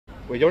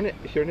Wait,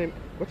 is your name?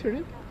 What's your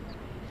name?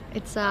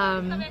 It's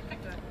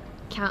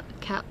Can't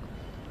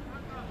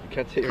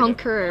say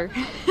Conqueror.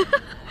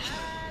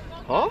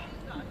 Huh?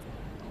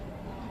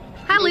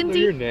 Hi, You don't know Lindy.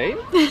 your name?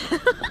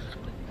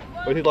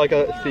 Was it like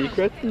a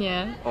secret?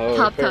 Yeah. Oh,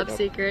 top fair enough.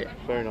 secret.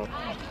 Fair enough.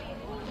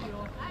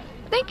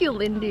 Thank you,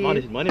 Lindy.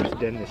 My name is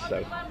Dennis,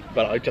 so.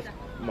 But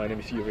my name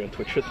is Yuri on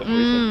Twitch for some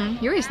reason.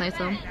 Yuri's nice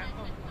though.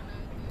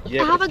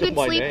 Yeah, Have but a it's just good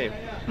my sleep.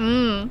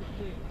 name.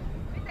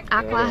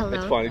 Aqua, hello.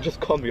 It's fine. It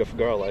just caught me off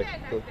guard, like,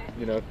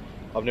 you know,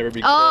 I've never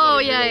been. Oh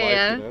in real life,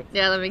 yeah. You know?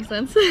 Yeah, that makes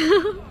sense.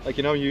 Like,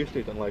 you know, I'm used to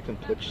it on like on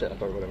Twitch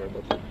chat or whatever,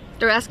 but.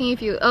 They're asking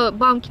if you. Oh,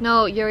 Bonk.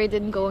 No, Yuri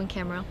didn't go on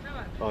camera.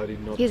 Oh, I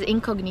did not. He's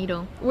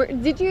incognito.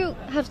 Did you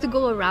have to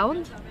go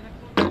around?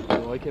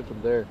 No, I came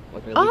from there.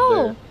 Like, I lived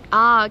Oh.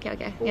 Ah, okay.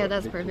 there. Yeah,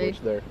 that's Towards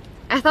perfect. There.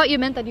 I thought you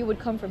meant that you would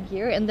come from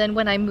here, and then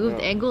when I moved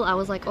No. angle, I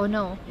was like, oh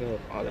no. No,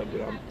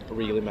 I'm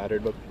really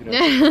mattered, but you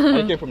know,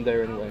 I came from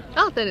there anyway.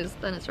 Oh, then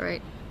it's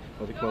right.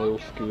 I think my little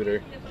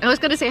scooter. I was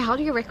gonna say, how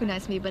do you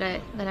recognize me? But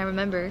then I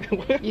remember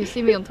you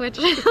see me on Twitch.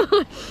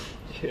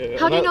 Yeah,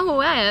 How do you know who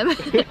I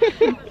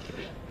am?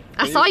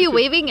 I saw you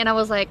waving, and I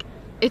was like,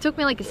 it took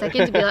me like a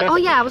second to be like, oh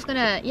yeah, I was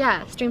gonna,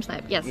 stream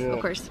snipe. Yes, Yeah. of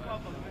course.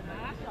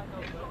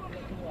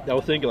 I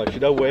was thinking, like,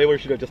 should I wave or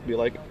should I just be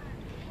like,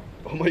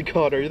 oh my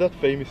god, are you that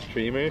famous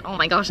streamer? Oh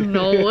my gosh,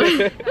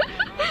 no.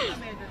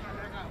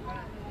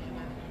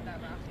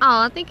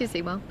 Oh, thank you,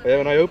 Simo. Yeah,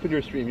 when I opened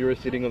your stream, you were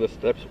sitting on the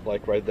steps,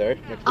 like right there,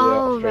 next to the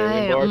Oh,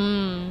 Australian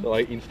right. bar. So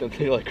I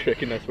instantly like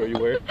recognized where you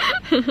were.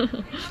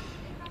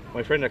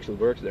 My friend actually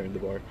works there in the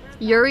bar.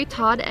 Yuri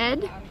Todd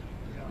Ed.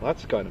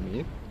 That's kind of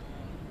mean.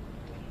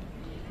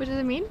 What does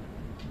it mean?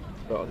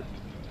 Oh.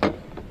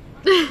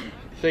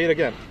 Say it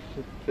again.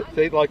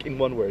 Say it like in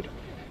one word.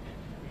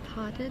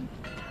 Todded.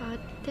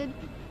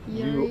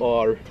 You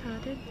are.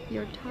 Todded.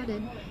 You're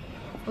todded.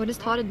 What does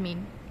todded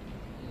mean?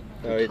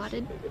 It's-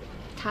 Todded?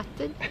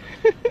 Tatted?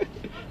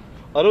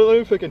 I don't know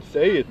if I can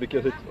say it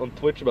because it's on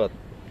Twitch, but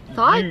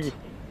Thought? you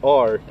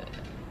are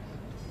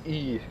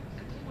E.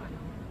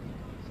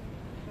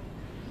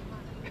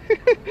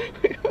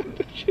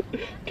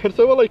 Can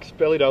someone like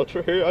spell it out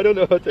for her? I don't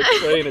know how to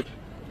explain it.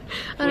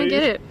 I don't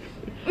get it.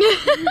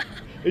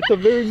 It's a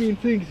very mean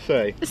thing to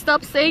say.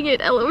 Stop saying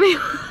it, LOL.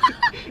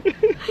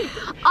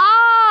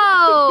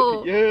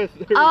 Oh! Yes,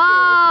 there we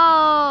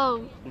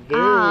Oh! go.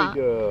 There we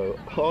go.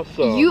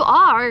 Awesome. You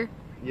are?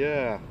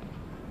 Yeah.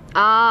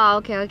 Ah,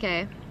 okay.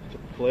 It's a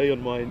play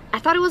on my I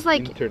thought it was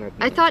like, internet.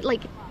 I thought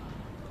like,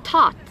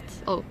 tot.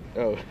 Oh.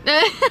 Oh,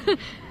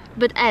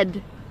 But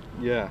Ed.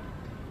 yeah.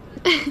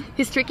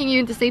 He's tricking you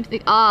into the same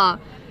thing. Ah,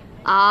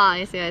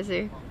 I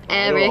see.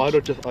 Eric.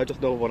 I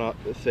just don't want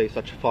to say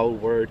such foul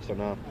words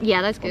on a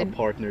Yeah, that's good.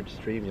 partnered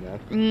stream, you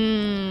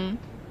know.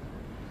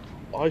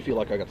 I feel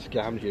like I got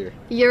scammed here.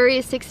 Yuri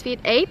is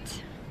 6'8".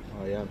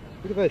 I am.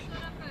 Look at this.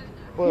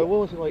 Well, what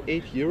was it, like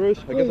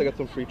 €8? I guess I got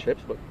some free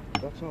chips, but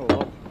that's not a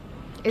lot.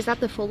 Is that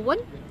the full one?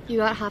 You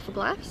got half a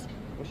glass?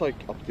 It's like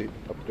up to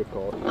the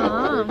call.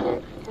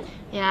 Oh.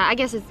 Yeah, I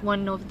guess it's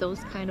one of those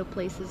kind of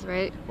places,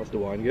 right? Was the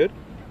wine good?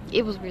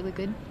 It was really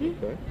good.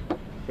 Okay,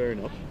 fair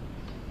enough.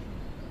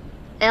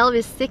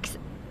 Elvis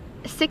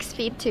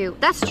 6'2".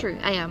 That's true.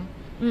 I am.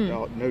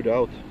 No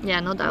doubt. Yeah,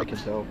 no I doubt. can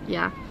tell.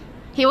 Yeah.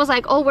 He was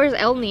like, oh, where's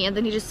Elney? And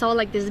then he just saw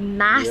like this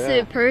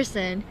massive Yeah.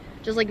 person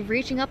just like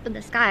reaching up in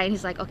the sky, and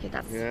he's like, okay,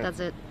 that's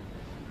it.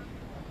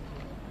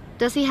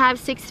 Does he have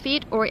 6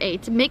 feet or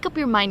 8? Make up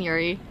your mind,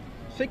 Yuri.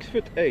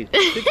 6'8",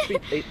 6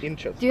 feet 8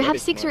 inches. Do you That have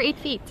is 6 or nice. 8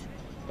 feet?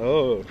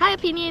 Oh, Hi,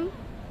 opinion.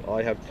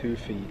 I have 2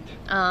 feet.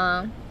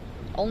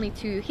 Only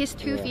 2. He's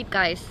 2 Yeah. feet,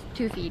 guys.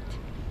 2 feet.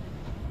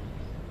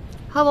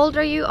 How old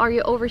are you? Are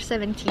you over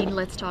 17?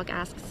 Let's Talk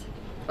asks.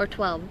 Or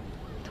 12.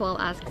 12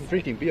 asks. I'm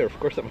drinking beer. Of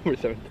course, I'm over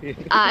 17.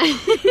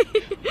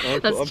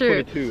 That's I'm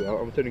true. 22.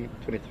 I'm turning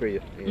 23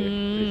 pretty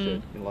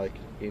soon,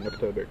 in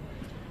October.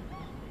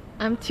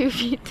 I'm 2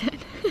 feet 10.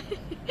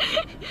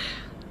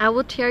 I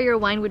will share your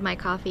wine with my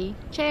coffee.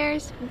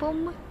 Cheers.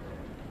 Boom.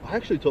 I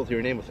actually thought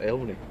your name was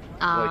Elvony.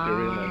 Like a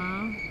real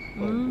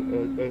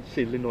name. Like,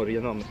 silly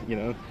Norge-navn, you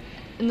know.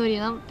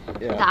 Norgenavn.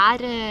 Yeah.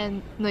 Det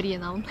er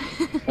Norgenavn.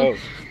 Oh.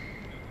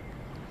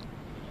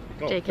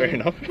 Oh, JK. fair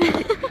enough.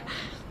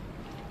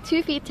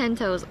 2 feet 10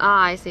 toes.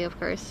 Ah, I see, of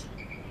course.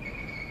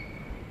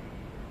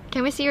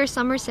 Can we see your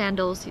summer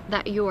sandals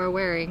that you are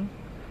wearing?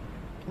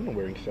 I'm not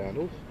wearing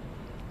sandals.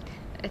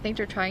 I think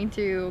they're trying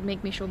to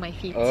make me show my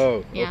feet.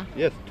 Oh, yeah.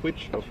 Yes,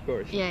 Twitch, of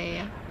course.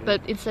 Yeah.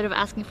 But instead of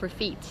asking for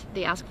feet,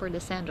 they ask for the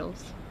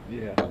sandals.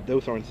 Yeah,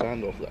 those aren't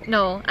sandals though.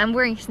 No, I'm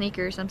wearing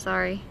sneakers. I'm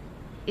sorry.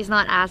 It's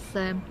not as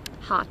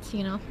hot,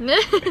 you know.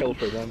 Hell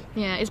for them.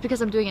 Yeah, it's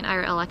because I'm doing an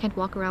IRL. I can't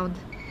walk around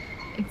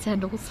in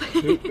sandals.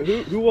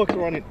 who walks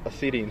around in a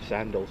city in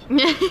sandals?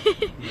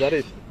 That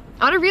is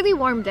On a really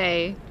warm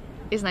day,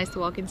 it's nice to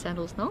walk in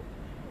sandals, no?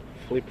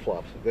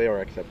 flip-flops. They are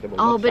acceptable.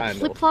 Oh, not but sandals.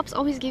 flip-flops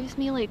always gives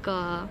me like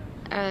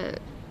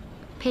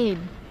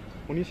pain.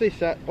 When you say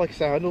like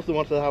sandals, the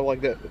ones that have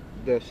like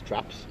the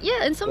straps.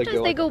 Yeah, and sometimes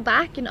go they like- go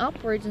back and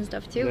upwards and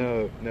stuff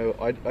too. No,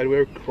 I'd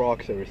wear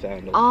Crocs over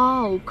sandals.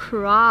 Oh,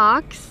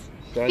 Crocs.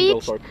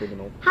 Sandals are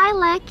criminal. Hi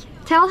Lek,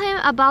 tell him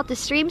about the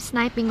stream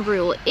sniping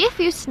rule. If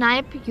you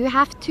snipe, you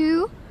have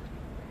to...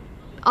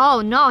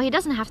 Oh no, he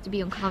doesn't have to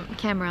be on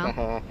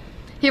camera.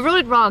 He wrote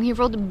it wrong. He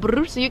wrote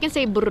brr, so you can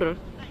say brr.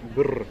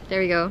 Brr.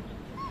 There we go.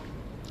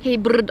 He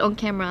brrred on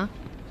camera.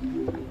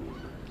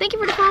 Thank you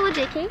for the follow,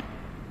 JK.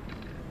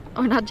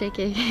 Or not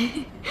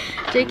JK.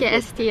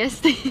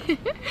 JKSTST.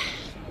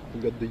 We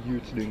got the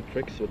youths doing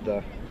tricks with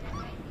the...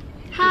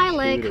 Hi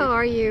Lek, how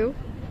are you?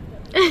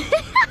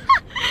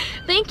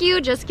 Thank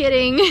you, just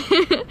kidding.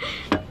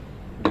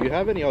 Do you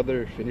have any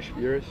other Finnish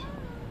viewers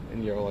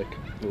in your like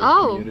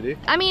community?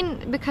 I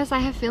mean, because I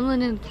have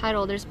Finland in the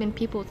title, there's been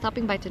people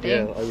stopping by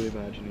today. Yeah, I would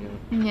imagine,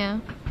 yeah. Yeah.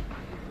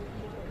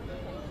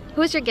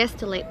 Who's your guest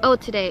today? Oh,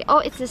 today. Oh,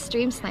 it's a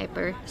stream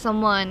sniper.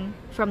 Someone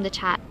from the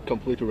chat.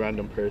 Completely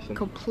random person.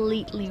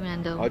 Completely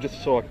random. I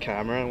just saw a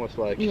camera and was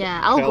like,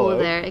 yeah, I'll hello. go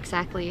there,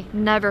 exactly.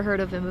 Never heard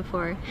of him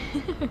before.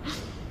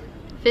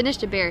 Finish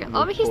the beer.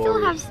 Oh, but he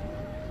still has...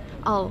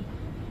 Oh.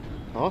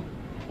 Huh?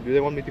 Do they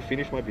want me to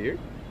finish my beer?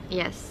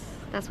 Yes,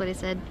 that's what he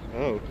said.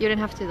 Oh. You don't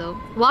have to though.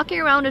 Walking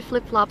around with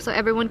flip-flops so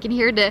everyone can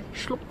hear the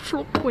slop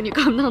slop when you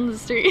come down the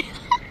street.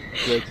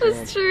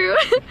 That's true.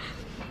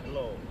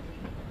 Hello.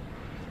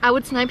 I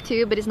would snipe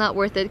too, but it's not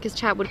worth it because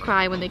chat would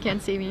cry when they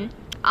can't see me.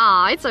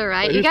 Ah, it's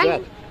alright. Wait, you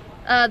guys.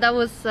 that? That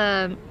was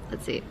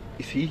let's see.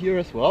 Is he here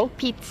as well?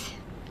 Pete.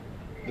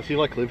 Does he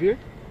like live here?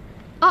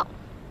 Oh.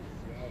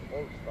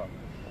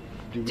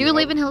 Do you have...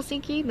 live in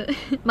Helsinki?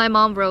 My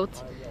mom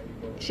wrote.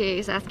 She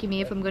is asking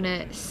me if I'm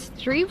gonna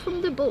stream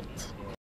from the boat.